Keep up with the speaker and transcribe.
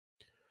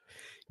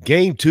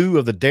Game 2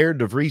 of the Darian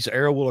DeVries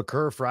era will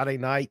occur Friday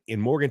night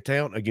in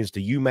Morgantown against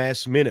the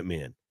UMass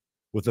Minutemen,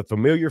 with a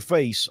familiar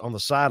face on the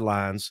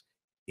sidelines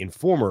in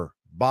former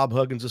Bob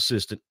Huggins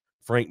assistant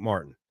Frank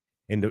Martin.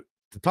 And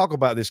to talk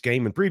about this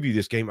game and preview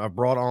this game, I've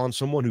brought on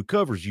someone who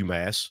covers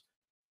UMass,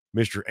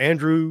 Mr.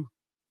 Andrew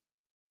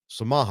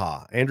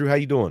Samaha. Andrew, how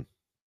you doing?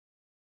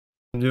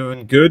 I'm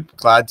doing good.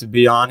 Glad to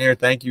be on here.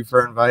 Thank you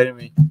for inviting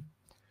me.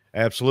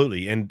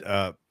 Absolutely. And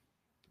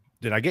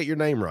did I get your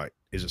name right?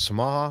 Is it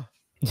Samaha?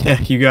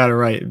 Yeah, you got it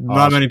right. Awesome.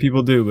 Not many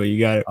people do, but you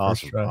got it.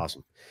 Awesome.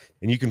 Awesome.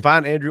 And you can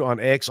find Andrew on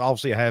X.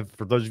 Obviously, I have,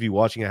 for those of you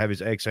watching, I have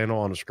his X handle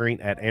on the screen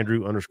at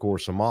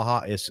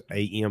Andrew_Samaha,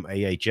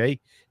 Samaha,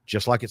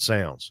 just like it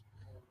sounds.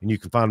 And you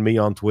can find me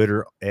on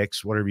Twitter,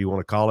 X, whatever you want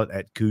to call it,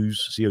 at Couz,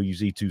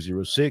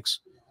 COUZ206.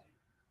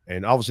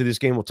 And obviously, this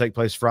game will take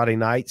place Friday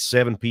night,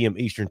 7 p.m.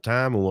 Eastern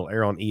time, and will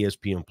air on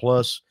ESPN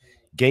Plus.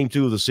 Game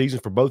 2 of the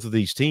season for both of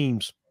these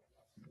teams.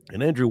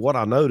 And Andrew, what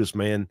I noticed,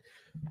 man,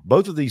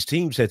 both of these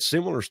teams had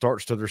similar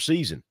starts to their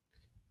season.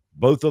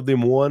 Both of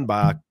them won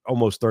by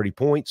almost 30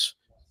 points.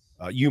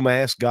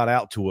 UMass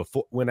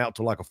went out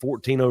to like a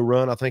 14-0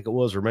 run, I think it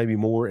was, or maybe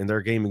more in their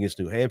game against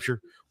New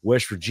Hampshire.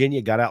 West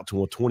Virginia got out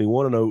to a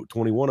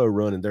 21-0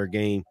 run in their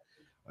game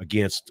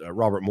against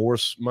Robert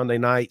Morris Monday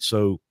night.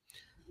 So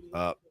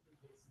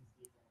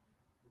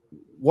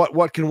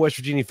what can West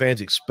Virginia fans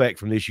expect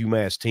from this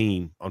UMass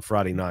team on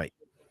Friday night?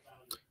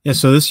 Yeah,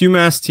 so this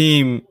UMass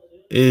team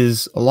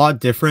is a lot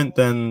different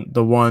than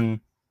the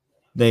one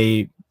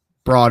they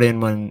brought in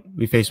when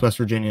we faced West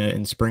Virginia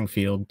in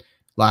Springfield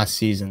last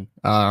season.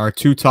 Our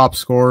two top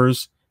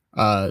scorers,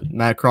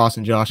 Matt Cross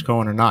and Josh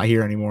Cohen, are not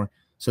here anymore.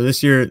 So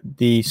this year,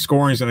 the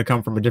scoring is going to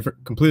come from a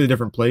completely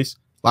different place.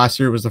 Last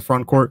year it was the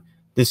front court.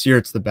 This year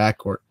it's the back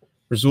court.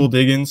 Rahsool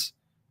Diggins,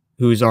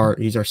 he's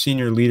our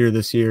senior leader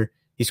this year.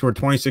 He scored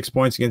 26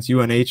 points against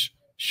UNH,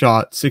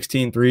 shot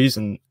 16 threes,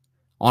 and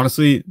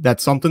honestly,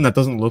 that's something that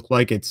doesn't look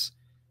like it's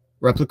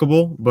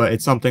replicable, but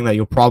it's something that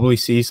you'll probably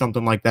see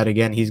something like that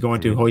again. He's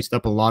going to hoist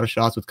up a lot of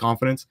shots with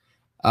confidence.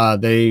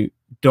 They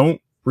don't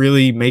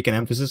really make an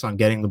emphasis on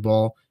getting the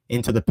ball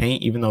into the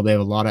paint, even though they have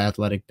a lot of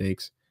athletic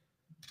bigs.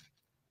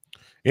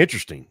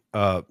 Interesting.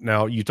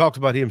 Now, you talked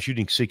about him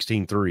shooting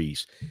 16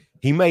 threes.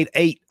 He made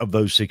 8 of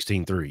those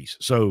 16 threes.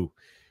 So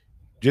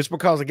just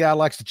because a guy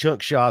likes to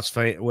chunk shots,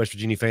 West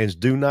Virginia fans,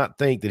 do not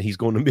think that he's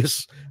going to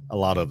miss a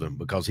lot of them,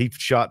 because he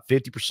shot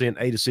 50%,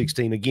 8 of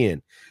 16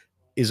 again.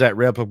 Is that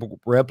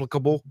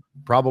replicable?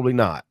 Probably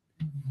not,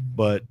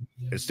 but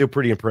it's still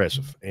pretty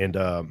impressive. And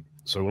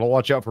so we'll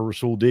watch out for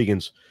Rahsool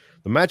Diggins.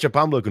 The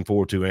matchup I'm looking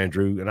forward to,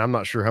 Andrew, and I'm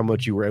not sure how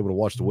much you were able to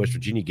watch the West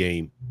Virginia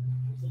game,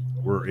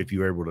 or if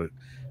you were able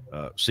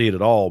to see it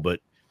at all, but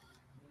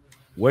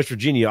West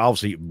Virginia,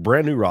 obviously,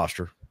 brand new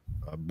roster,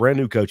 brand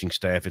new coaching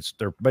staff.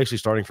 They're basically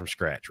starting from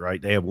scratch,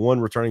 right? They have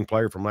one returning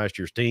player from last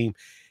year's team,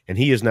 and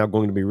he is now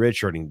going to be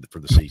redshirting for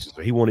the season,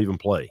 so he won't even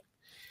play.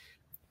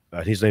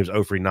 His name's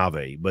Ofri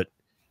Nave. But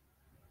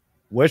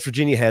West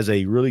Virginia has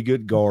a really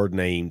good guard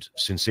named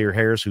Sincere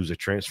Harris, who's a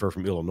transfer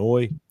from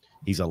Illinois.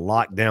 He's a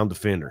lockdown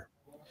defender.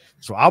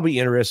 So I'll be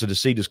interested to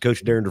see, does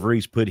Coach Darian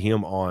DeVries put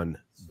him on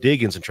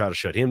Diggins and try to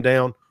shut him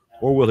down,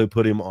 or will he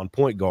put him on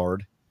point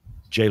guard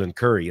Jalen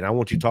Curry? And I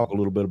want you to talk a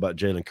little bit about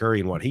Jalen Curry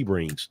and what he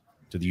brings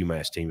to the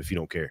UMass team, if you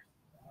don't care.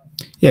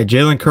 Yeah,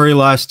 Jalen Curry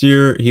last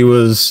year, he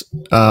was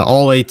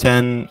all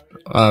A10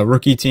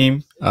 rookie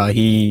team.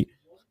 He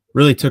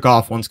really took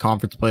off once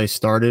conference play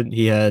started.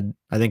 He had,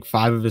 I think,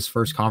 5 of his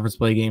first conference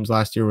play games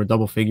last year were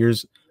double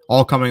figures,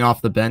 all coming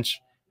off the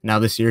bench. Now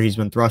this year he's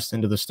been thrust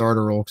into the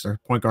starter role because our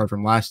point guard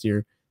from last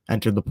year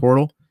entered the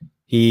portal.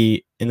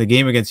 In the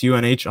game against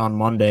UNH on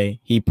Monday,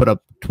 he put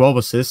up 12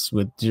 assists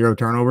with 0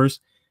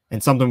 turnovers.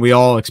 And something we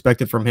all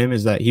expected from him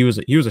is that he was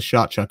a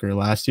shot chucker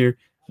last year.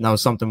 And that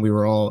was something we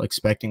were all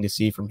expecting to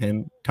see from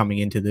him coming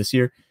into this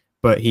year.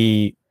 But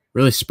he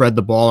really spread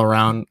the ball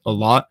around a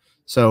lot.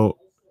 So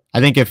I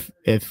think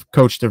if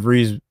Coach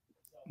DeVries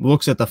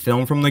looks at the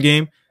film from the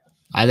game,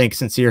 I think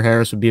Sincere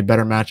Harris would be a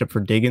better matchup for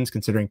Diggins,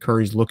 considering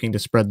Curry's looking to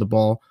spread the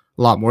ball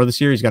a lot more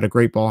this year. He's got a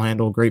great ball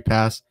handle, great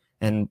pass,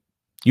 and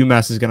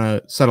UMass is going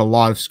to set a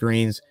lot of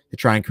screens to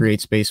try and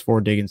create space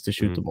for Diggins to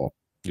shoot the ball.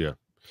 Yeah.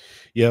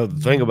 Yeah,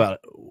 the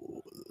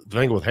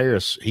thing with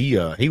Harris,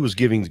 he was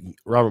giving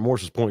Robert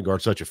Morris's point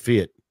guard such a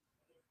fit.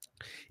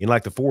 In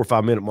like the 4 or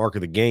 5 minute mark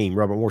of the game,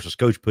 Robert Morris's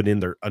coach put in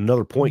there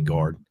another point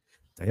guard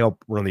to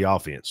help run the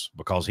offense,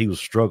 because he was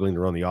struggling to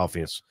run the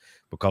offense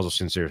because of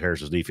Sincere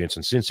Harris's defense.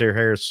 And Sincere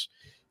Harris,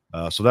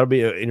 so that'll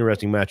be an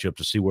interesting matchup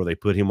to see where they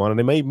put him on, and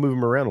they may move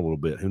him around a little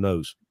bit. Who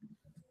knows?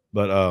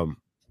 But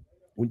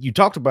when you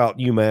talked about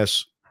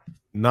UMass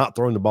not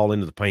throwing the ball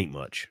into the paint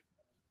much,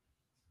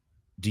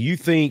 do you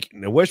think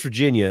now West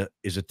Virginia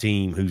is a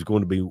team who's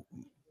going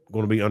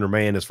to be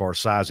undermanned as far as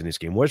size in this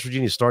game? West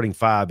Virginia's starting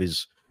 5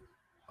 is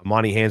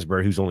Amani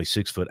Hansberry, who's only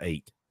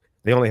 6'8".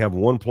 They only have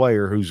one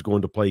player who's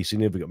going to play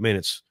significant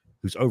minutes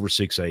who's over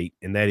 6'8",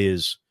 and that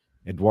is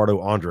Eduardo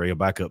Andre, a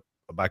backup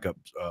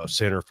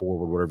center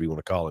forward, whatever you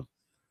want to call him.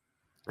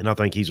 And I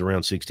think he's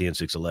around 6'10",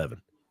 6'11".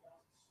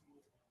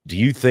 Do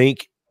you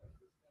think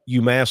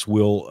UMass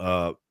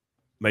will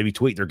maybe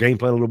tweak their game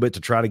plan a little bit to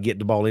try to get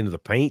the ball into the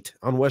paint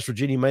on West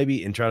Virginia,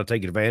 maybe, and try to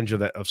take advantage of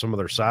that, of some of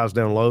their size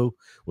down low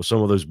with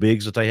some of those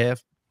bigs that they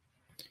have?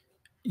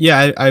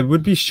 Yeah, I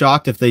would be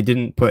shocked if they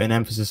didn't put an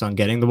emphasis on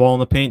getting the ball in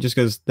the paint, just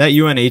because that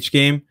UNH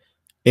game,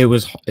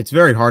 it's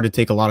very hard to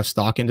take a lot of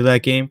stock into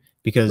that game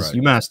because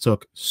UMass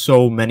took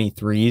so many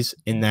threes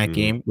in that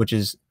game, which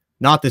is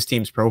not this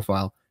team's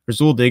profile.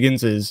 Rahsool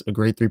Diggins is a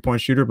great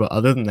three-point shooter, but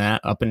other than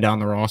that, up and down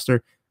the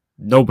roster,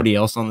 nobody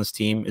else on this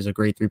team is a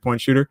great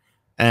three-point shooter.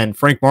 And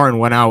Frank Martin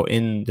went out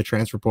in the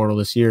transfer portal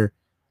this year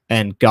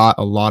and got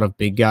a lot of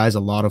big guys, a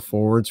lot of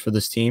forwards for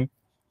this team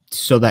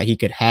so that he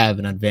could have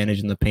an advantage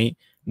in the paint.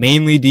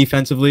 Mainly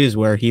defensively is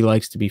where he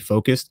likes to be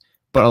focused,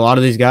 but a lot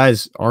of these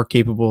guys are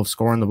capable of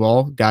scoring the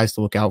ball, guys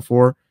to look out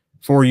for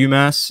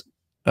UMass.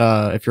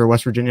 If you're a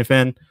West Virginia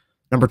fan,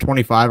 number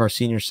 25, our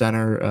senior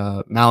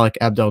center, Malik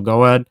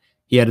Abdel-Goad,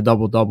 he had a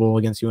double-double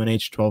against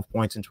UNH, 12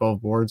 points and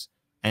 12 boards.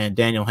 And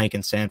Daniel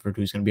Hankins-Sanford,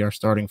 who's going to be our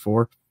starting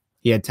four,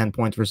 he had 10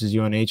 points versus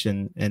UNH,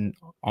 and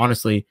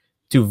honestly,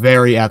 two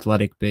very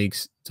athletic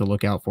bigs to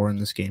look out for in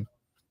this game.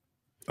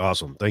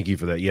 Awesome. Thank you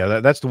for that. Yeah,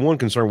 that's the one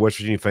concern West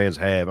Virginia fans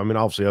have. I mean,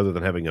 obviously, other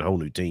than having a whole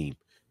new team,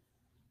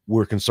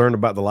 we're concerned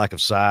about the lack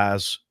of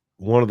size.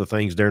 One of the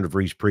things Darian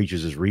DeVries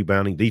preaches is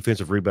rebounding,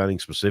 defensive rebounding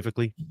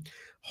specifically.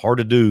 Hard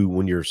to do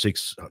when your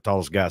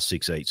tallest guy's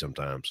 6'8"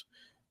 sometimes.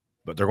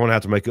 But they're going to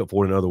have to make up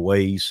for it in other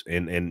ways.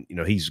 And you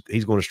know, he's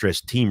going to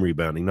stress team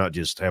rebounding, not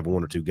just have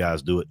one or two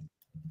guys do it.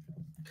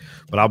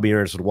 But I'll be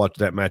interested to watch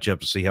that matchup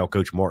to see how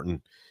Coach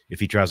Martin, if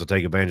he tries to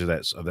take advantage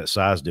of that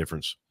size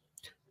difference.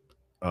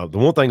 The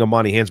one thing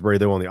Amani Hansberry,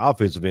 though, on the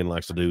offensive end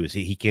likes to do is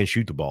he can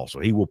shoot the ball. So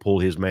he will pull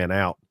his man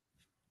out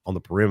on the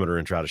perimeter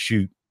and try to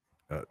shoot.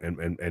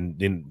 And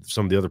then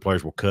some of the other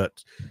players will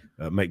cut,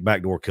 make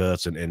backdoor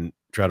cuts and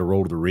try to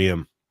roll to the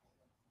rim.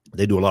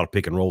 They do a lot of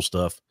pick and roll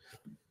stuff.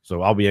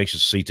 So I'll be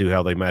anxious to see, too,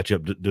 how they match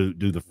up. Do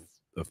the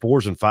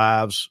fours and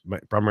fives,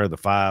 primarily the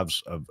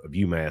fives of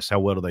UMass, how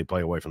well do they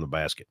play away from the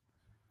basket?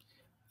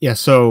 Yeah,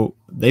 so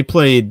they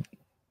played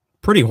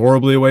pretty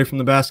horribly away from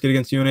the basket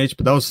against UNH,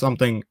 but that was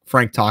something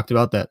Frank talked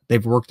about, that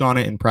they've worked on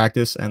it in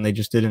practice and they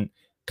just didn't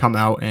come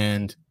out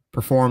and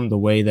perform the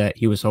way that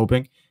he was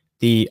hoping.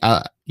 You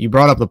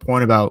brought up the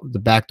point about the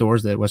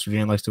backdoors, that West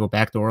Virginia likes to go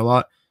backdoor a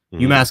lot.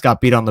 UMass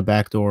got beat on the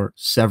backdoor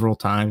several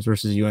times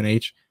versus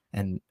UNH,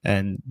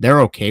 and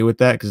they're okay with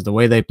that because the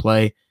way they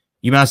play,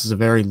 UMass is a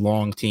very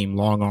long team,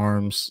 long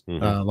arms,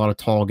 a lot of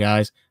tall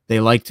guys. They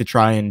like to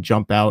try and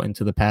jump out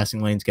into the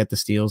passing lanes, get the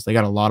steals. They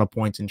got a lot of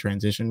points in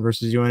transition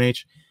versus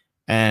UNH,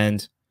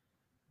 and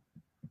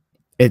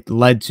it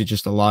led to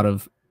just a lot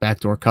of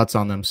backdoor cuts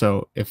on them.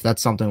 So if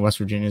that's something West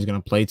Virginia is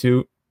going to play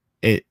to,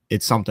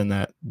 it's something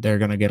that they're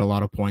going to get a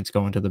lot of points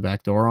going to the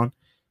backdoor on.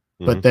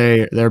 But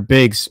their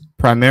bigs,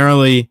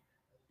 primarily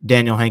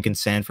Daniel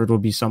Hankins-Sanford, will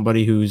be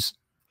somebody who's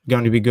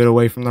going to be good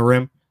away from the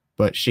rim.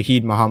 But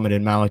Shaheed Muhammad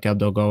and Malik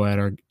Abdel-Goad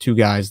are two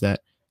guys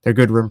that they're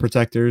good rim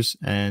protectors,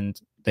 and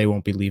they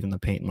won't be leaving the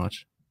paint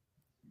much.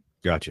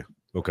 Gotcha.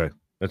 Okay.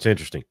 That's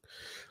interesting.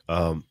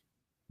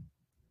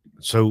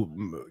 So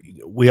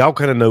we all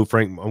kind of know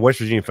West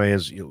Virginia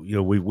fans, you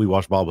know, we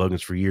watched Bob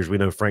Huggins for years. We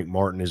know Frank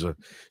Martin is a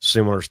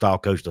similar style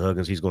coach to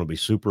Huggins. He's going to be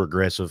super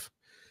aggressive.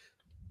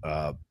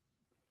 You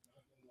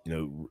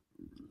know,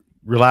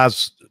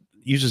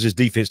 uses his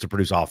defense to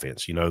produce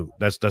offense. You know,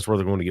 that's where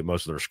they're going to get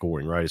most of their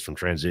scoring, right? It's from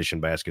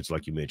transition baskets,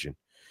 like you mentioned.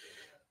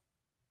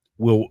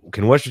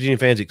 Can West Virginia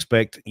fans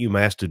expect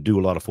UMass to do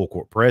a lot of full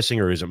court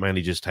pressing, or is it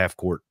mainly just half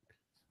court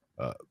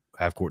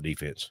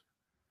defense?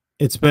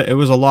 It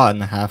was a lot in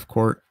the half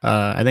court.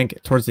 I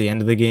think towards the end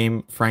of the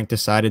game, Frank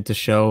decided to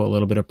show a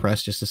little bit of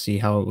press just to see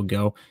how it would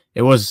go.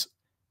 It was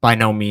by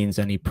no means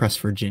any press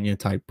Virginia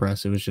type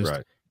press. It was just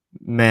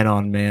man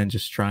on man,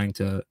 just trying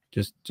to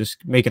just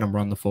making them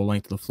run the full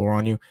length of the floor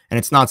on you. And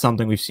it's not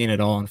something we've seen at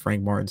all in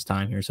Frank Martin's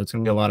time here. So it's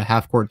going to be a lot of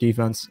half court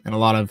defense and a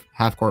lot of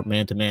half court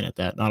man to man at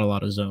that. Not a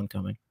lot of zone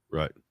coming.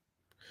 Right.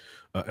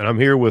 And I'm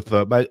here with,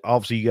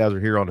 obviously you guys are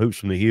here on Hoops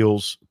from the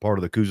Hills, part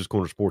of the Couz's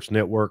Corner Sports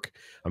Network.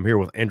 I'm here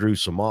with Andrew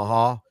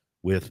Samaha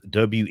with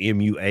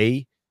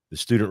WMUA, the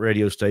student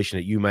radio station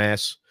at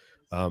UMass.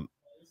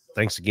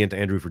 Thanks again to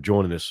Andrew for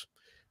joining us.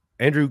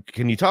 Andrew,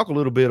 can you talk a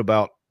little bit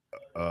about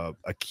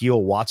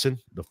Akil Watson,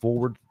 the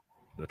forward,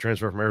 the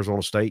transfer from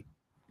Arizona State?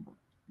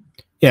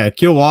 Yeah,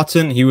 Akil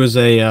Watson, he was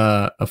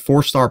a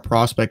four-star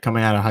prospect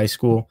coming out of high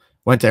school,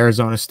 went to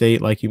Arizona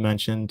State, like you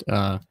mentioned.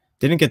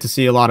 Didn't get to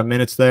see a lot of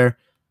minutes there.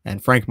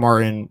 And Frank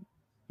Martin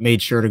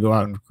made sure to go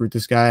out and recruit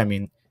this guy. I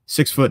mean,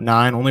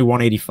 6'9", only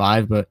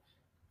 185, but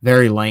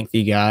very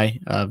lengthy guy.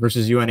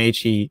 Versus UNH,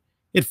 he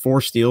had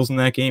 4 steals in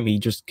that game. He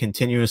just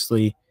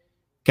continuously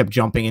kept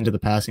jumping into the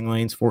passing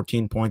lanes,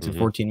 14 points in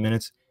 14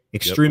 minutes.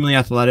 Extremely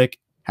athletic,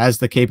 has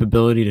the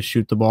capability to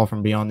shoot the ball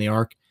from beyond the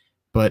arc.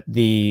 But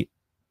the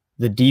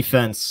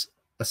defense,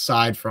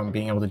 aside from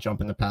being able to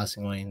jump in the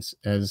passing lanes,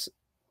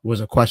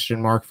 was a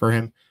question mark for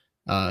him.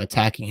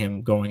 Attacking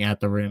him, going at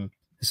the rim,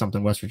 is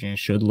something West Virginia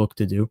should look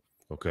to do.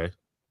 Okay.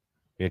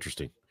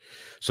 Interesting.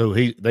 So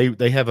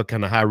they have a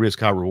kind of high risk,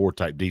 high reward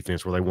type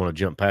defense where they want to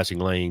jump passing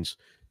lanes,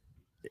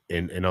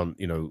 and on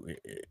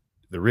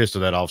the risk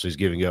of that obviously is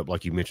giving up,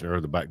 like you mentioned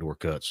earlier, the backdoor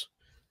cuts.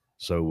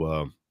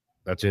 So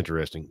that's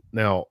interesting.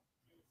 Now,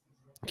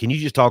 can you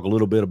just talk a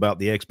little bit about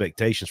the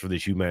expectations for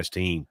this UMass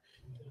team?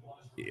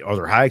 Are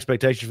there high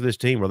expectations for this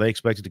team? Are they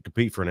expected to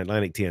compete for an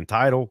Atlantic 10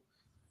 title?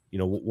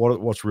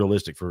 What's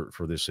realistic for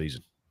this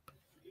season?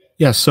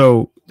 Yeah,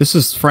 so this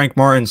is Frank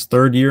Martin's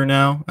third year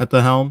now at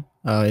the helm.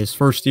 His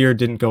first year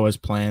didn't go as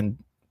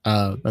planned.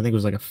 I think it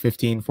was like a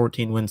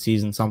 14 win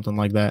season, something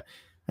like that.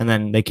 And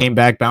then they came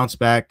back, bounced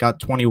back, got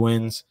 20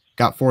 wins,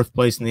 got 4th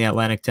place in the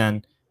Atlantic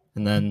 10,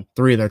 and then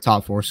 3 of their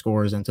top 4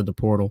 scorers entered the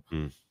portal.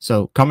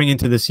 So coming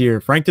into this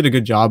year, Frank did a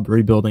good job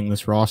rebuilding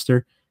this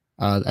roster.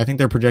 I think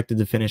they're projected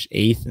to finish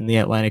 8th in the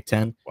Atlantic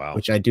 10,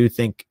 which I do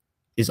think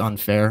is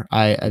unfair.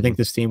 I think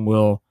this team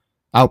will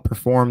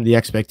outperform the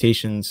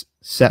expectations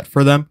set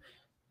for them.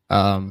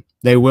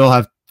 They will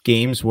have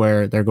games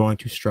where they're going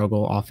to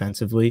struggle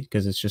offensively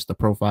because it's just the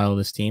profile of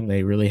this team.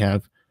 They really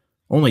have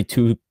only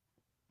 2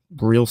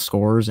 real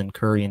scorers in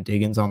Curry and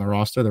Diggins on the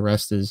roster. The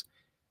rest is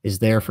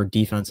there for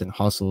defense and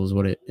hustle is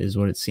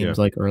what it seems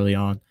like early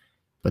on.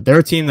 But they're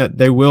a team that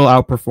they will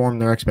outperform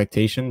their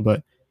expectation.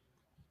 But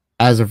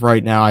as of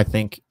right now, I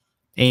think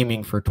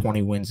aiming for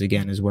 20 wins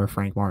again is where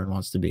Frank Martin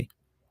wants to be.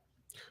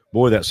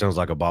 Boy, that sounds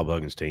like a Bob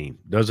Huggins team.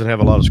 Doesn't have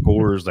a lot of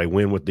scorers. They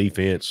win with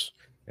defense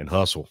and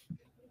hustle.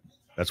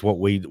 That's what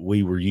we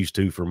were used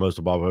to for most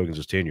of Bob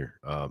Huggins' tenure.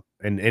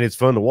 And it's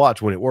fun to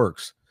watch when it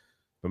works.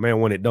 But, man,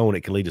 when it don't,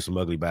 it can lead to some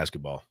ugly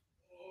basketball.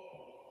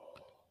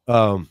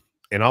 And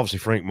obviously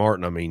Frank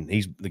Martin, I mean,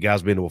 the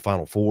guy's been to a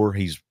Final Four.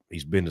 He's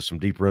been to some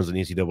deep runs in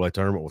the NCAA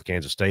tournament with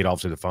Kansas State.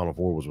 Obviously the Final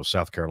Four was with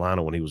South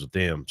Carolina when he was with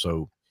them.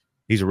 So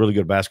he's a really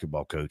good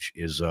basketball coach.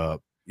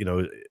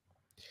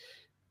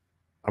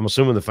 I'm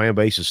assuming the fan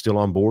base is still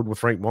on board with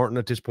Frank Martin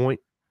at this point.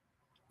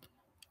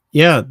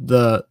 Yeah,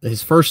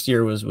 his first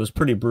year was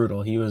pretty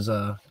brutal. He was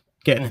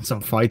getting in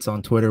some fights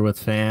on Twitter with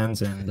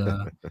fans and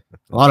a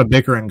lot of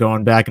bickering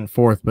going back and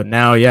forth. But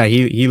now, yeah,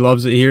 he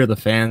loves it here. The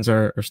fans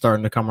are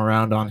starting to come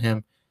around on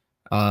him.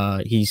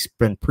 He's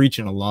been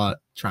preaching a lot,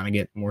 trying to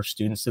get more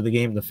students to the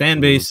game. The fan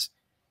base,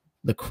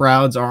 the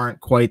crowds aren't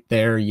quite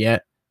there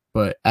yet.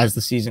 But as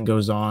the season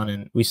goes on,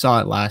 and we saw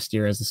it last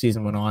year as the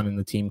season went on and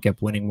the team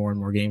kept winning more and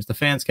more games, the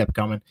fans kept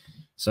coming.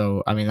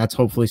 So, I mean, that's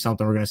hopefully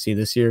something we're going to see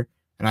this year.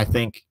 And I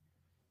think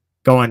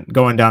going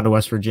down to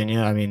West Virginia,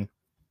 I mean,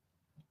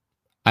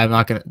 I'm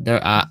not going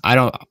to – I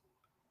don't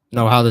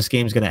know how this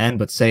game's going to end,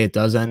 but say it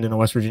does end in a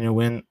West Virginia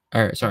win –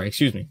 or sorry,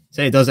 excuse me.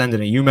 Say it does end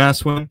in a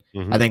UMass win.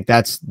 I think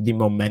that's the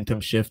momentum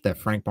shift that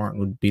Frank Martin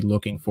would be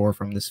looking for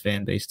from this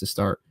fan base to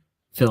start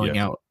filling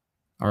out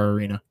our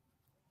arena.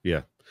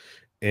 Yeah.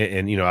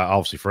 And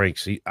obviously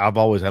Frank's, I've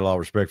always had a lot of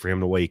respect for him,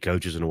 the way he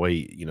coaches and the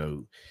way,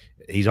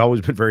 he's always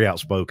been very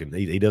outspoken.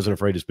 He doesn't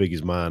afraid to speak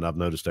his mind. I've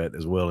noticed that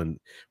as well in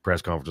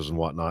press conferences and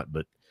whatnot.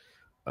 But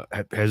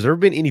has there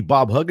been any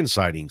Bob Huggins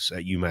sightings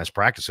at UMass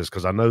practices?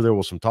 Because I know there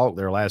was some talk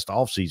there last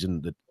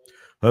offseason that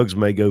Hugs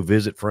may go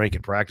visit Frank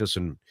at practice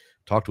and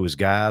talk to his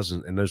guys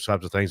and those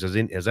types of things.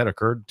 Has that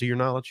occurred to your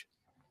knowledge?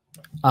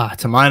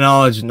 To my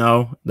knowledge,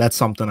 no. That's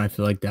something I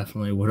feel like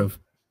definitely would have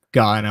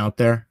gotten out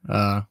there.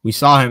 We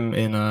saw him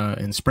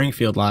in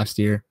Springfield last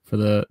year for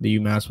the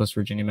UMass West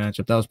Virginia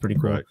matchup. That was pretty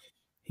cool. Right.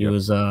 He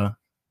was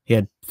he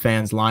had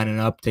fans lining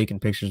up taking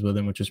pictures with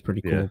him, which was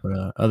pretty cool.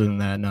 But other than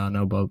that,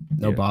 no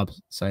Bob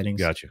sightings.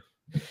 Gotcha.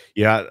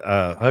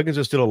 Yeah, Huggins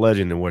is still a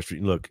legend in West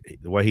Virginia. Look,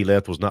 the way he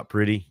left was not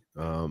pretty.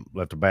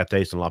 Left a bad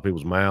taste in a lot of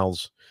people's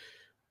mouths.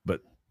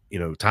 But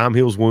time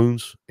heals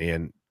wounds,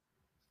 and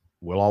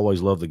we'll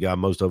always love the guy.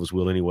 Most of us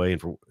will anyway.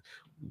 And for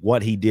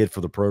what he did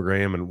for the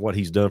program and what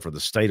he's done for the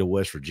state of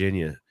West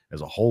Virginia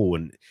as a whole,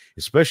 and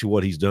especially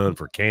what he's done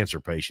for cancer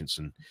patients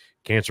and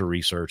cancer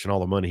research and all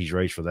the money he's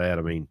raised for that.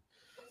 I mean,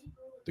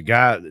 the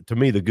guy, to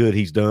me, the good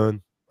he's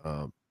done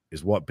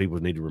is what people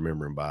need to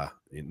remember him by,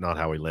 not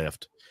how he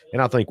left.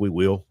 And I think we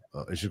will.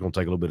 It's just going to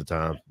take a little bit of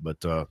time.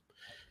 But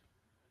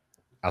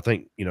I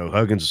think,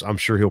 Huggins, I'm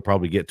sure he'll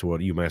probably get to a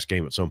UMass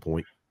game at some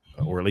point,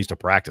 or at least a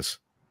practice.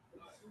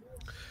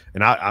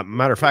 And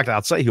matter of fact,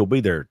 I'd say he'll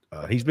be there.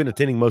 He's been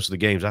attending most of the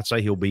games. I'd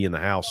say he'll be in the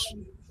house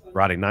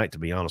Friday night, to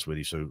be honest with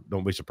you. So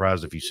don't be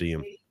surprised if you see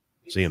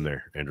him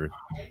there, Andrew.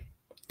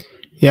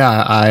 Yeah,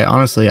 I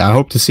honestly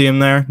hope to see him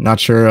there. Not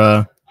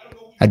sure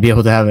I'd be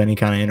able to have any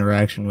kind of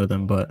interaction with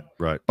him, but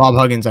right. Bob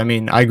Huggins, I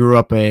mean, I grew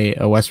up a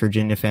West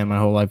Virginia fan my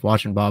whole life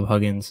watching Bob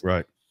Huggins.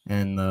 Right.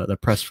 And the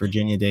Press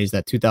Virginia days.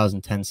 That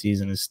 2010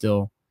 season is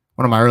still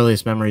one of my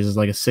earliest memories as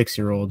like a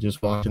 6-year-old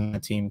just watching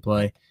that team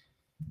play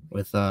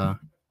with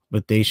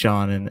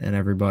Deshaun and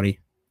everybody.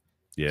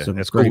 Yeah, so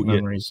that's great cool.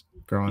 Memories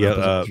growing up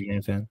as a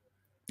Virginia fan.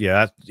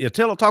 Yeah,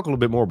 talk a little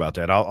bit more about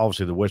that.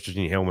 Obviously, the West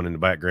Virginia helmet in the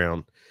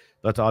background.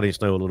 Let the audience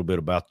know a little bit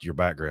about your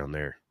background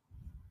there.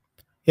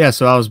 Yeah,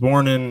 so I was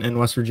born in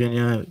West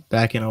Virginia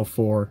back in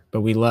 2004,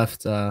 but we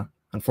left,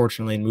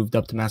 unfortunately, and moved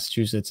up to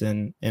Massachusetts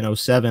in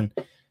 2007.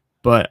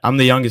 But I'm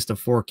the youngest of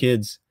 4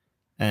 kids,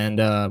 and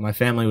my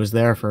family was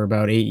there for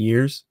about 8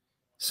 years.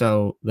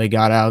 So they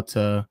got out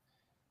to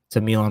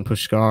Milan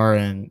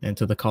Puskar and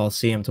to the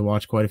Coliseum to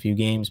watch quite a few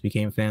games,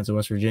 became fans of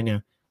West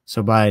Virginia.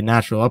 So by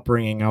natural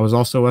upbringing, I was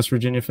also a West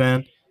Virginia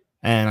fan.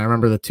 And I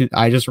remember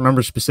I just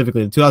remember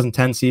specifically the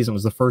 2010 season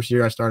was the first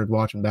year I started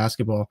watching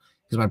basketball,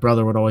 because my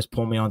brother would always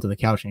pull me onto the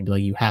couch and he'd be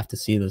like, you have to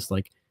see this.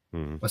 Like,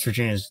 West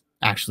Virginia is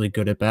actually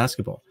good at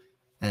basketball.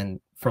 And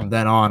from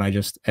then on, I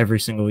just every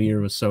single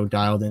year was so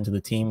dialed into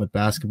the team with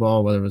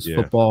basketball, whether it was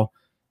football.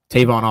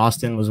 Tavon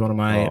Austin was one of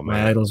my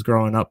idols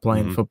growing up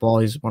playing football.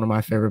 He's one of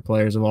my favorite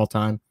players of all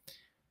time.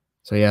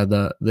 So yeah,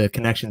 the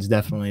connection's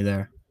definitely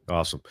there.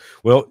 Awesome.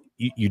 Well,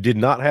 you did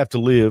not have to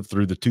live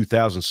through the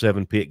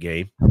 2007 Pitt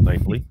game,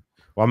 thankfully.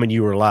 Well, I mean,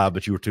 you were alive,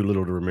 but you were too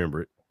little to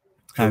remember it.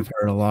 So, I've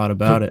heard a lot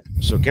about it.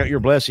 So count your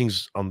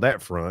blessings on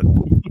that front.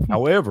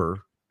 However,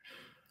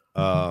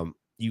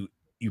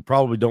 you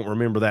probably don't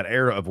remember that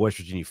era of West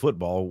Virginia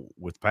football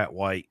with Pat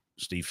White,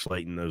 Steve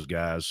Slayton, those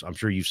guys. I'm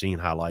sure you've seen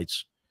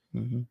highlights,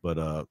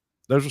 but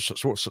those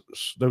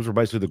are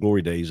basically the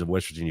glory days of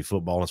West Virginia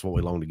football. That's what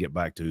we long to get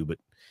back to. But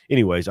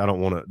anyways, I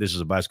don't want to. This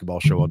is a basketball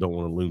show. I don't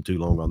want to loom too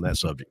long on that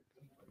subject.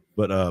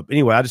 But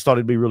anyway, I just thought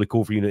it'd be really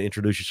cool for you to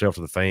introduce yourself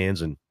to the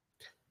fans, and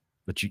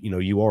that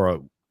you are a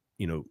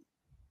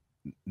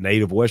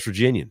native West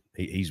Virginian.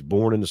 He's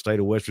born in the state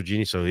of West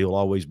Virginia, so he'll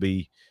always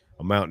be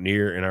a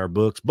Mountaineer in our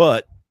books.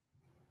 But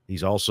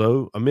he's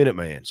also a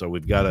Minuteman, so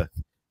we've got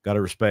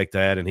to respect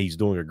that. And he's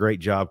doing a great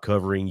job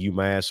covering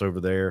UMass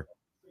over there,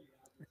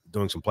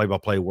 doing some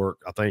play-by-play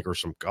work, I think, or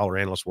some color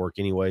analyst work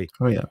anyway.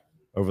 Oh yeah,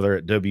 over there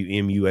at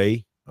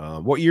WMUA.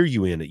 What year are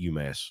you in at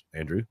UMass,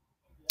 Andrew?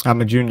 I'm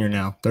a junior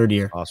now, third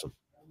year. Awesome,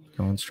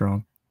 going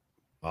strong.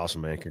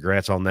 Awesome, man.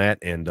 Congrats on that,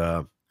 and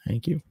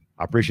thank you.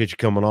 I appreciate you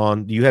coming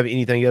on. Do you have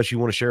anything else you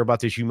want to share about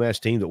this UMass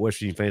team that West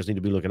Virginia fans need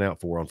to be looking out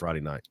for on Friday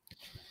night?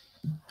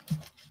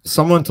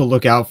 Someone to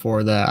look out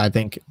for that I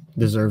think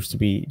deserves to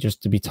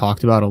be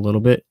talked about a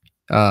little bit.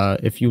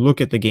 If you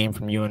look at the game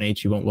from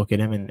UNH, you won't look at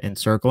him and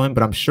circle him,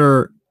 but I'm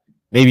sure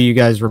maybe you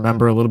guys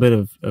remember a little bit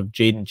of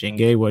Jaden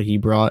Jinge, what he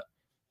brought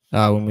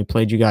when we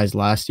played you guys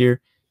last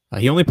year.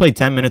 He only played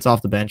 10 minutes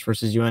off the bench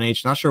versus UNH.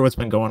 Not sure what's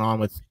been going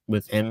on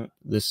with him,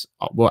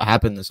 what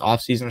happened this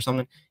offseason or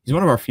something. He's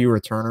one of our few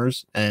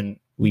returners, and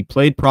we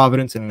played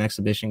Providence in an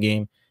exhibition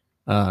game.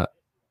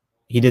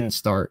 He didn't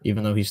start,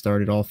 even though he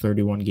started all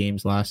 31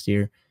 games last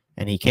year,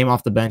 and he came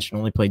off the bench and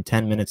only played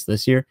 10 minutes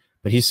this year.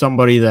 But he's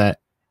somebody that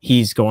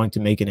he's going to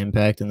make an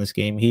impact in this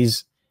game.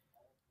 He's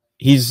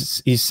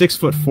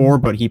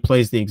 6'4", but he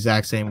plays the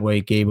exact same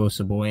way Gabo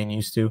Saboyan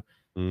used to.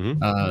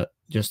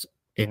 Just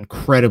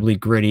incredibly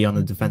gritty on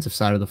the defensive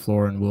side of the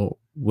floor, and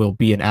will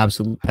be an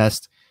absolute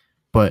pest.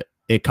 But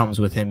it comes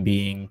with him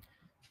being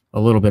a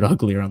little bit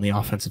uglier on the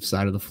offensive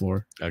side of the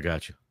floor. I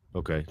got you.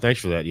 Okay, thanks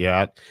for that.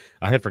 Yeah,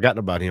 I had forgotten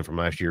about him from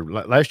last year.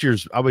 Last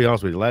year's, I'll be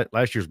honest with you,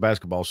 last year's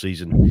basketball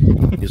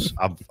season is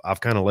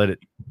I've kind of let it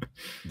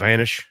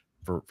vanish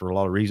for a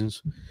lot of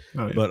reasons.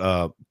 Oh,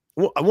 yeah.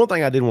 But one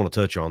thing I did want to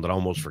touch on that I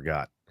almost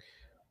forgot: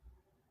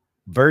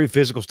 very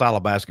physical style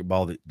of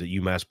basketball that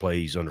UMass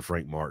plays under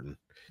Frank Martin.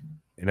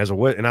 And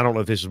and I don't know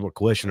if this is a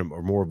question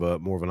or more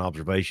of an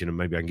observation, and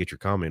maybe I can get your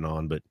comment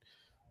on, but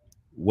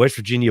West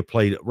Virginia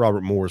played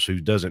Robert Morris, who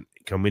doesn't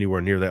come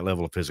anywhere near that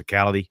level of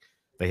physicality.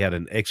 They had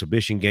an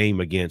exhibition game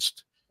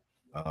against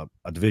a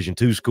Division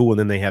II school, and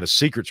then they had a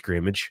secret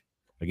scrimmage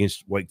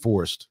against Wake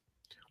Forest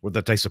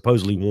that they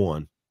supposedly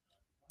won.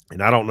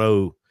 And I don't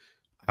know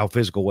how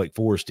physical Wake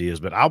Forest is,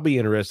 but I'll be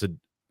interested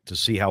to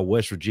see how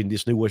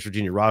this new West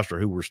Virginia roster,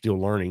 who we're still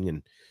learning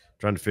and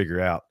trying to figure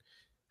out,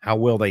 how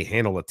well they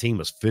handle a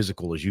team as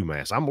physical as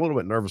UMass. I'm a little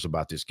bit nervous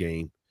about this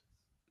game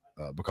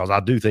because I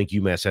do think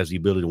UMass has the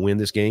ability to win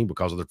this game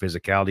because of their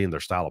physicality and their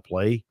style of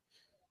play.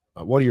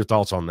 What are your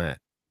thoughts on that?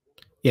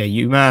 Yeah,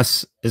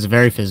 UMass is a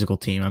very physical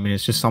team. I mean,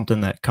 it's just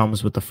something that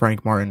comes with the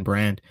Frank Martin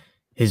brand.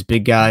 His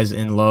big guys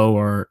in low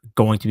are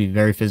going to be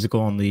very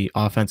physical on the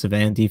offensive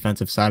and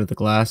defensive side of the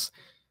glass.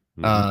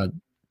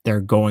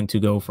 They're going to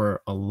go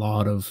for a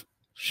lot of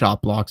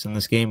shot blocks in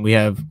this game.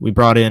 We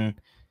brought in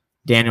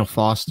Daniel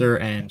Foster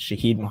and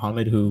Shaheed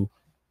Muhammad,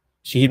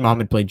 Shaheed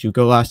Muhammad played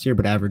JUCO last year,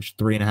 but averaged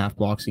 3.5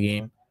 blocks a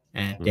game.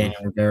 And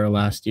Daniel Rivera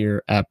last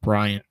year at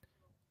Bryant,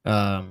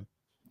 I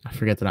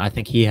forget that. I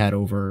think he had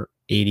over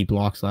 80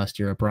 blocks last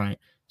year at Bryant.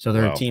 So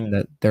they're a team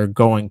that they're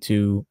going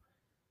to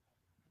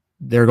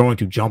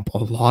jump a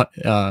lot.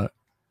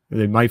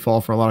 They might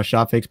fall for a lot of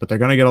shot fakes, but they're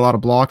going to get a lot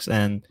of blocks,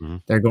 and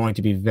they're going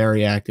to be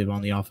very active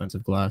on the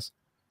offensive glass.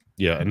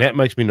 Yeah, and that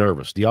makes me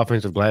nervous. The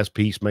offensive glass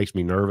piece makes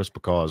me nervous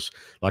because,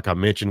 like I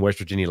mentioned, West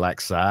Virginia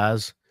lacks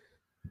size,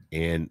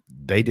 and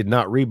they did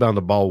not rebound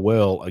the ball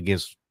well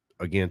against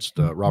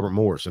Robert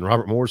Morris. And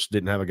Robert Morris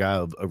didn't have a guy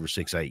of over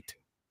 6'8".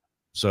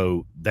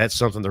 So that's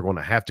something they're going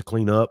to have to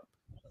clean up.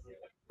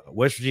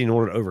 West Virginia, in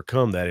order to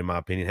overcome that, in my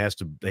opinion,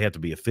 they have to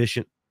be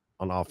efficient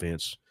on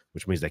offense,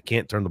 which means they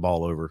can't turn the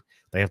ball over.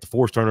 They have to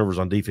force turnovers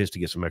on defense to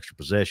get some extra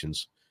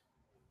possessions.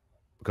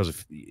 Because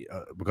if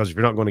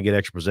you're not going to get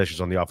extra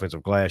possessions on the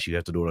offensive glass, you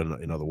have to do it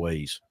in other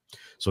ways.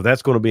 So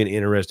that's going to be an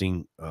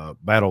interesting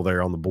battle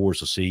there on the boards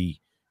to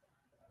see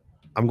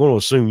I'm going to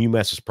assume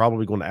UMass is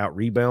probably going to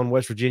out-rebound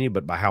West Virginia,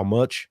 but by how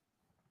much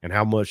and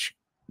how much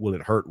will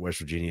it hurt West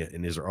Virginia?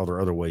 And are there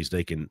other ways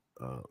they can,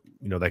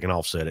 they can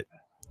offset it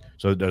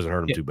so it doesn't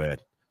hurt them too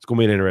bad? It's going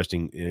to be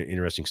an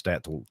interesting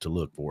stat to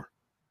look for.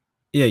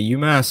 Yeah,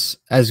 UMass,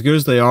 as good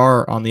as they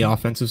are on the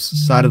offensive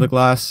side of the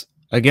glass,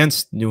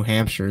 against New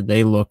Hampshire,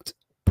 they looked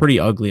pretty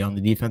ugly on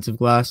the defensive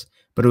glass.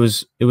 But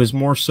it was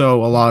more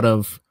so a lot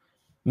of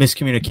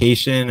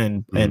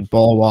miscommunication and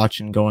ball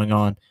watching going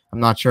on. I'm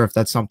not sure if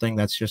that's something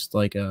that's just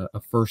like a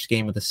first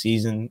game of the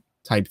season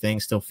type thing,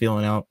 still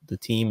feeling out the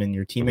team and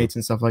your teammates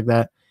and stuff like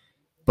that.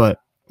 But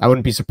I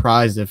wouldn't be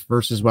surprised if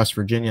versus West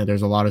Virginia,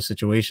 there's a lot of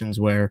situations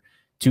where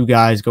two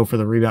guys go for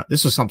the rebound.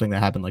 This was something that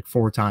happened like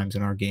 4 times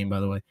in our game, by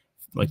the way.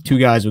 Like 2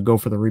 guys would go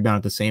for the rebound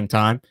at the same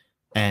time,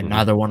 and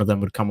neither one of them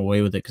would come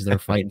away with it because they're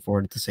fighting for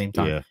it at the same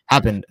time. Yeah.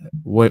 Happened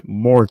way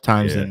more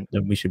times than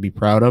we should be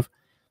proud of.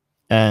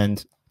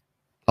 And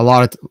a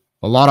lot of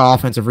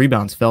offensive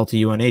rebounds fell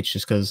to UNH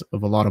just because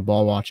of a lot of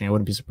ball watching. I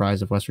wouldn't be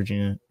surprised if West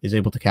Virginia is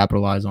able to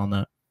capitalize on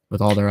that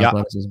with all their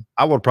athleticism.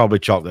 I would probably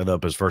chalk that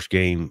up as first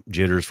game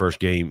jitters, first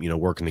game,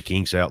 working the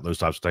kinks out, those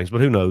types of things.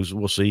 But who knows?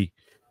 We'll see.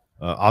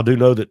 I do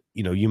know that,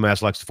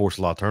 UMass likes to force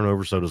a lot of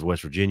turnovers. So does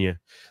West Virginia.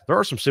 There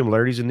are some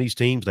similarities in these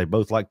teams. They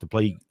both like to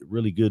play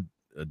really good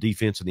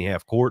defense in the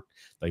half court.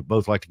 They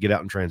both like to get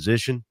out in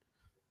transition.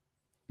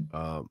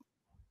 A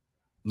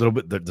little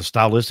bit, the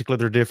stylistically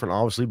they're different,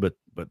 obviously, but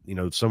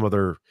some of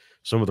their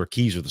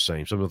keys are the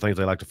same. Some of the things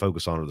they like to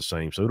focus on are the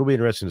same. So it'll be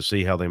interesting to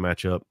see how they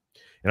match up.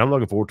 And I'm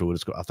looking forward to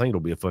it. I think it'll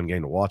be a fun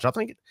game to watch. I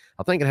think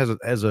it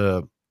has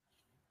a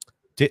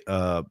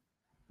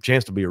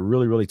chance to be a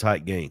really, really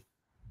tight game.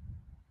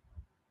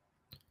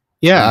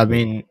 Yeah, I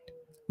mean,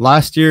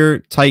 last year,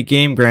 tight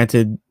game.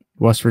 Granted,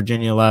 West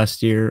Virginia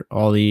last year,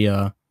 all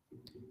the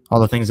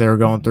things they were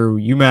going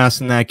through.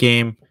 UMass in that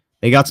game,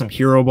 they got some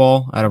hero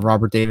ball out of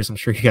Robert Davis. I'm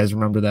sure you guys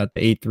remember that,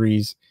 the 8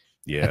 threes.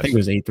 Yeah, I think it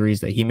was 8 threes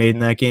that he made in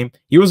that game.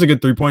 He was a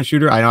good 3-point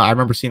shooter. I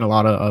remember seeing a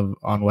lot of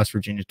on West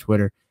Virginia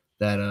Twitter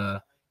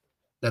that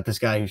this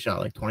guy who shot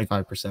like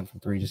 25% from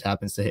 3 just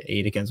happens to hit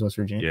 8 against West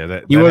Virginia.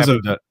 Yeah,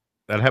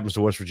 that happens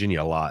to West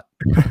Virginia a lot.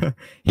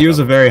 He was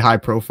a very high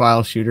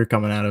profile shooter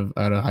coming out of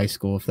high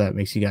school, if that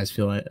makes you guys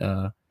feel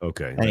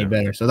any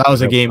better. So that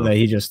was a game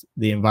that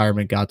the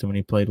environment got to him and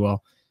he played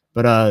well.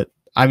 But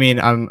I mean,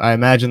 I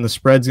imagine the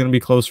spread's going to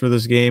be close for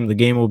this game. The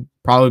game will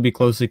probably be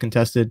closely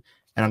contested,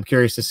 and I'm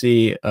curious to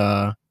see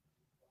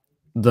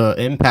the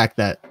impact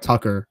that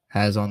Tucker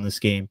has on this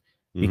game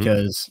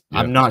because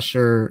I'm not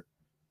sure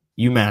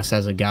UMass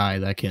has a guy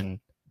that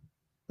can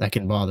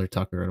bother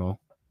Tucker at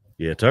all.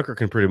 Yeah, Tucker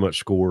can pretty much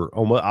score.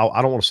 Almost,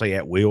 I don't want to say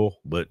at will,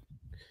 but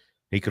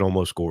he can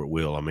almost score at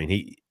will. I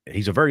mean,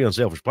 he's a very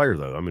unselfish player,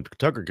 though. I mean,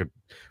 Tucker could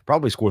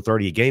probably score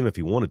 30 a game if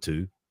he wanted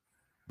to,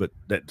 but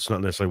that's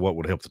not necessarily what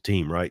would help the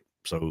team, right?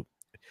 So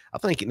I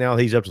think now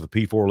he's up to the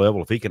P4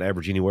 level. If he can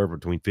average anywhere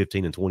between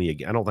 15 and 20 a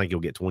game, I don't think he'll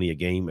get 20 a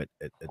game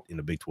in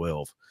the Big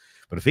 12.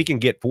 But if he can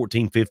get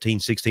 14, 15,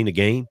 16 a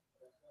game,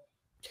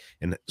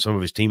 and some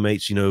of his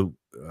teammates,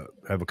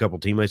 have a couple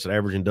teammates that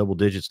average in double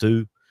digits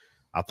too,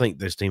 I think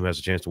this team has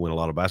a chance to win a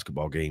lot of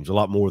basketball games, a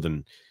lot more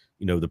than,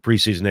 the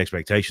preseason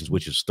expectations,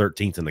 which is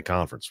 13th in the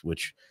conference,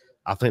 which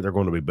I think they're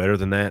going to be better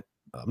than that.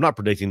 I'm not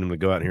predicting them to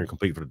go out here and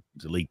compete for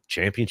the league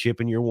championship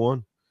in year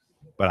 1,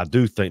 but I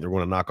do think they're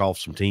going to knock off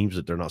some teams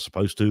that they're not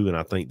supposed to, and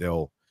I think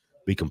they'll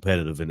be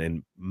competitive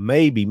and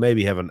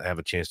maybe have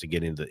a chance to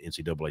get into the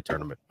NCAA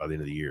tournament by the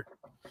end of the year.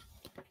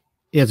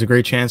 Yeah, it's a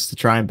great chance to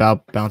try and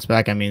bounce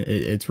back. I mean,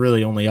 it's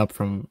really only up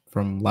from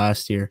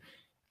last year.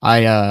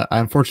 I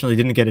unfortunately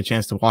didn't get a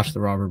chance to watch the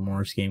Robert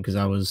Morris game because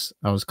I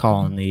was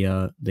calling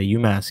the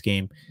UMass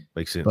game.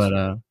 Makes sense.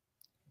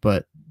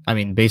 But I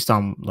mean, based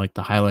on like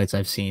the highlights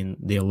I've seen,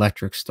 the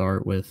electric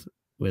start with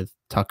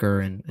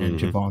Tucker and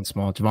Javon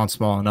Small. Javon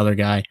Small, another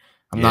guy.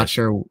 I'm not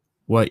sure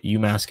what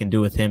UMass can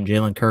do with him.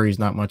 Jalen Curry's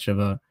not much of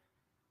a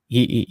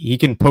he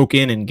can poke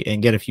in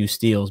and get a few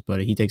steals,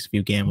 but he takes a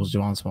few gambles.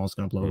 Javon Small's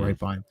going to blow right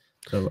by him.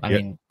 So I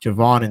mean,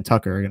 Javon and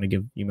Tucker are going to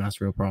give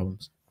UMass real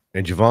problems.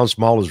 And Javon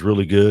Small is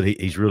really good.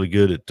 He's really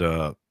good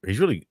at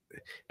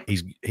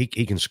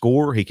he can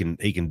score. He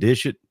can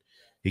dish it.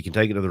 He can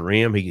take it to the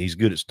rim. He's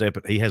good at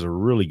stepping. He has a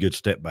really good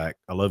step back.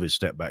 I love his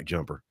step back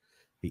jumper.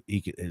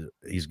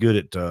 He's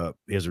good at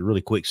he has a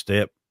really quick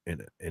step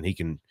and he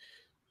can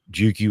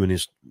juke you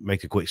and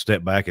make a quick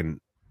step back and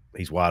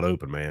he's wide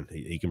open, man.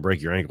 He can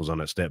break your ankles on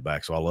that step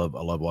back. So I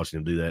love watching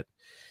him do that.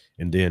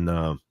 And then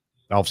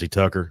obviously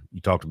Tucker, you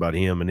talked about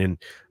him. And then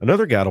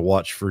another guy to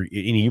watch for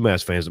any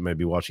UMass fans that may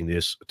be watching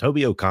this,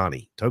 Toby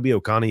Oconee. Toby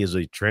Oconee is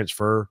a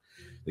transfer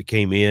that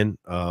came in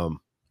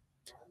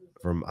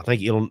from, I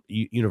think,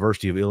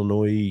 University of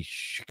Illinois,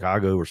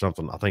 Chicago or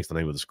something. I think it's the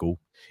name of the school.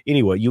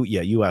 Anyway,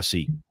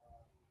 UIC.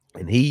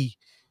 And he's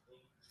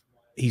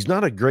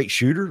not a great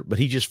shooter, but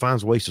he just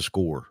finds ways to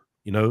score.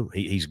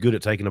 He's good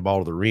at taking the ball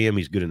to the rim.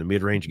 He's good in the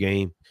mid-range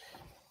game.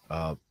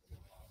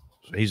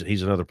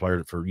 He's another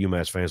player for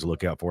UMass fans to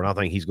look out for, and I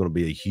think he's going to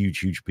be a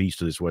huge piece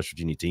to this West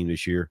Virginia team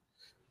this year.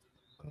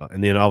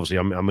 And then obviously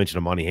I mentioned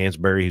Amani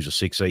Hansberry, who's a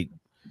 6'8",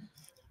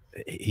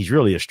 he's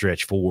really a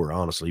stretch 4,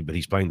 honestly, but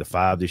he's playing the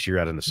 5 this year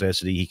out of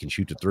necessity. He can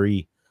shoot the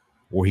 3,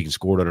 or he can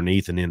score it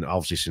underneath. And then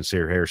obviously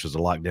Sincere Harris is a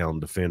lockdown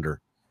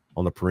defender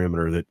on the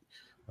perimeter that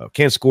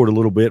can score it a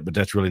little bit, but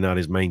that's really not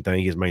his main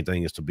thing. His main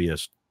thing is to be a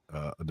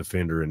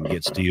defender and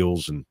get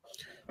steals and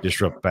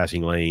disrupt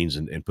passing lanes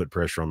and put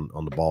pressure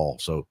on the ball.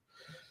 So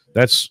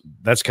that's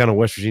kind of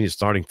West Virginia's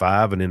starting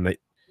 5. And then they,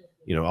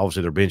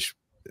 obviously their bench,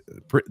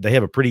 they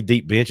have a pretty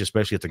deep bench,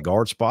 especially at the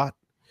guard spot.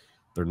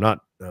 They're not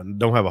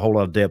don't have a whole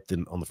lot of depth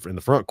in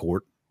the front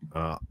court,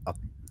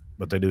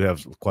 but they do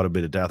have quite a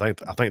bit of depth.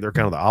 I think they're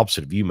kind of the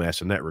opposite of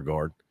UMass in that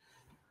regard,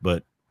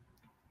 but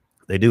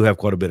they do have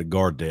quite a bit of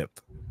guard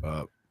depth.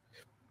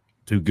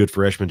 2 good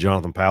freshmen,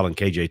 Jonathan Powell and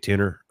KJ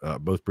Tenner,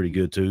 both pretty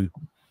good too.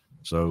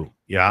 So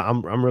yeah,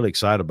 I'm really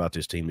excited about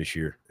this team this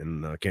year,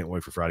 and can't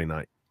wait for Friday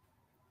night.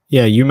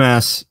 Yeah,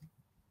 UMass,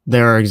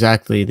 they're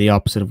exactly the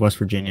opposite of West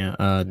Virginia.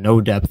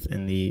 No depth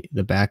in the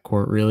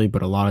backcourt really,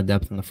 but a lot of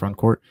depth in the front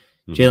court.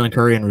 Jalen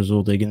Curry and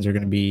Rahsool Diggins are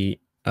going to be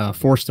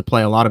forced to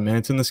play a lot of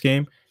minutes in this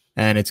game,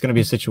 and it's going to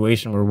be a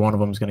situation where one of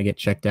them is going to get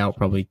checked out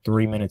probably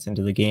 3 minutes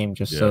into the game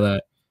just so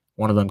that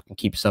one of them can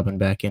keep subbing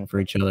back in for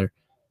each other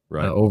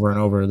over and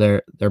over.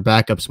 Their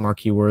backups,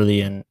 Marquis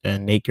Worthy and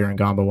Nate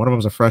Garangamba. One of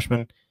them's a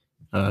freshman,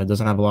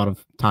 doesn't have a lot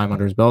of time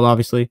under his belt,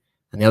 obviously,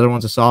 and the other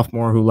one's a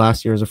sophomore who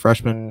last year as a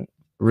freshman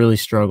really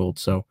struggled.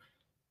 So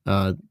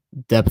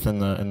depth in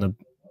the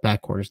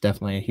backcourt is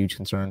definitely a huge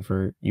concern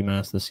for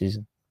UMass this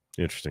season.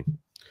 Interesting.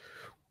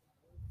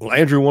 Well,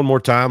 Andrew, one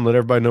more time, let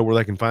everybody know where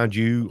they can find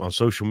you on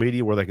social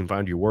media, where they can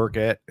find your work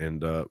at,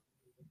 and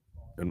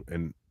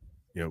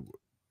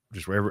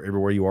just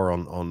everywhere you are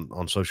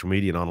on social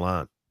media and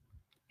online.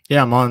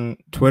 Yeah, I'm on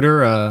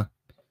Twitter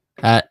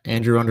at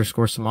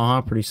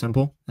Andrew_Samaha, pretty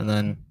simple. And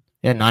then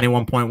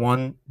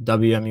 91.1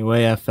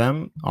 WMUA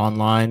FM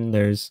online.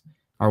 There's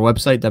our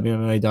website,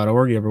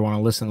 WMUA.org. You ever want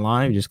to listen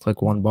live, you just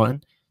click one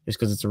button. Just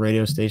because it's a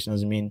radio station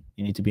doesn't mean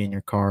you need to be in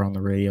your car on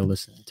the radio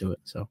listening to it.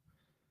 So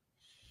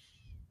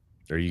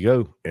there you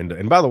go.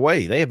 And by the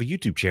way, they have a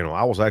YouTube channel.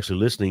 I was actually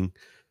listening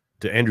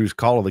to Andrew's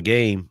call of the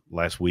game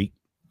last week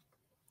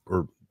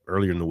or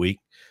earlier in the week.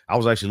 I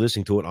was actually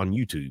listening to it on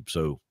YouTube.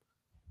 So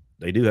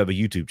they do have a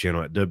YouTube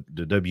channel at the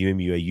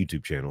WMUA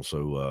YouTube channel.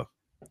 So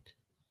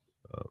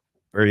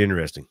very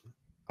interesting.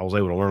 I was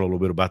able to learn a little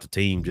bit about the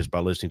team just by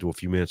listening to a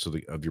few minutes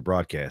of your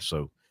broadcast.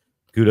 So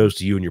kudos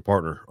to you and your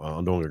partner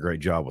on doing a great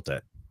job with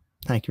that.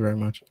 Thank you very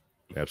much.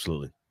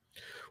 Absolutely.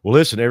 Well,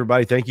 listen,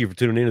 everybody, thank you for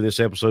tuning into this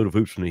episode of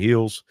Hoops from the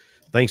Hills.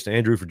 Thanks to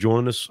Andrew for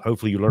joining us.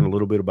 Hopefully you learned a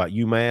little bit about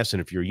UMass,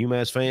 and if you're a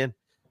UMass fan,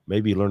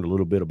 maybe you learned a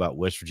little bit about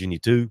West Virginia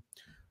too.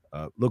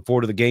 Look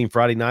forward to the game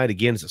Friday night.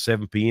 Again, it's at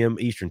 7 p.m.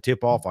 Eastern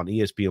tip-off on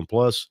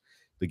ESPN+.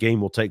 The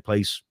game will take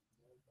place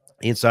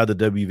inside the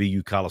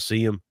WVU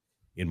Coliseum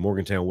in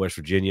Morgantown, West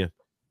Virginia.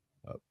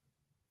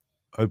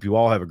 Hope you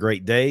all have a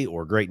great day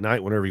or a great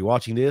night whenever you're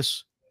watching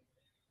this.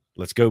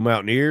 Let's go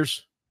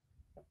Mountaineers.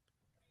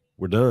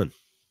 We're done.